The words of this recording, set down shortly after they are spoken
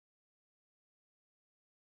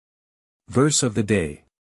Verse of the day.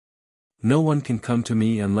 No one can come to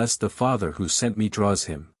me unless the Father who sent me draws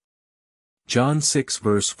him. John 6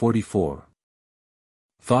 verse 44.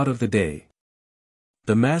 Thought of the day.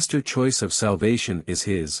 The master choice of salvation is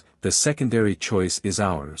his, the secondary choice is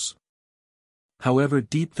ours. However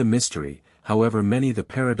deep the mystery, however many the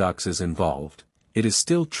paradoxes involved, it is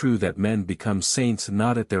still true that men become saints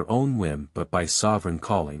not at their own whim but by sovereign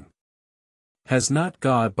calling. Has not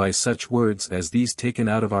God by such words as these taken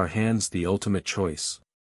out of our hands the ultimate choice?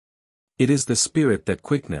 It is the Spirit that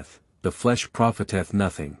quickeneth, the flesh profiteth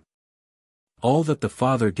nothing. All that the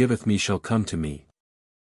Father giveth me shall come to me.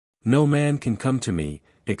 No man can come to me,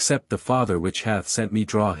 except the Father which hath sent me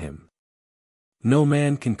draw him. No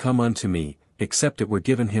man can come unto me, except it were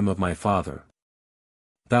given him of my Father.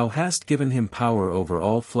 Thou hast given him power over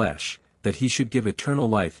all flesh, that he should give eternal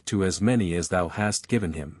life to as many as thou hast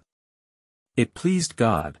given him. It pleased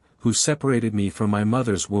God, who separated me from my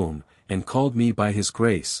mother's womb, and called me by his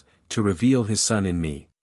grace, to reveal his Son in me.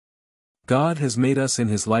 God has made us in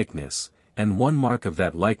his likeness, and one mark of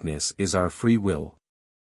that likeness is our free will.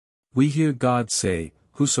 We hear God say,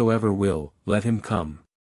 "Whosoever will, let him come."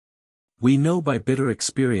 We know by bitter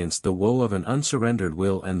experience the woe of an unsurrendered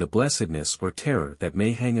will and the blessedness or terror that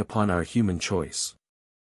may hang upon our human choice.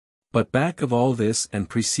 But back of all this and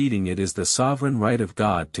preceding it is the sovereign right of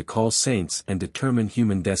God to call saints and determine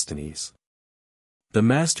human destinies. The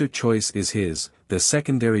master choice is his, the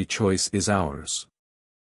secondary choice is ours.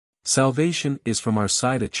 Salvation is from our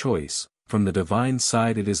side a choice, from the divine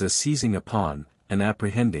side it is a seizing upon, an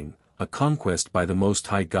apprehending, a conquest by the Most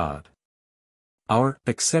High God. Our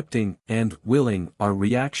accepting and willing are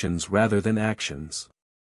reactions rather than actions.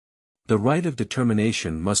 The right of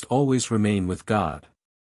determination must always remain with God.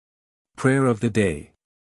 Prayer of the day.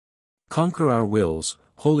 Conquer our wills,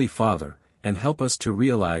 Holy Father, and help us to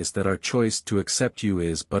realize that our choice to accept you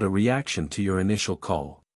is but a reaction to your initial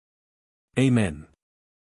call. Amen.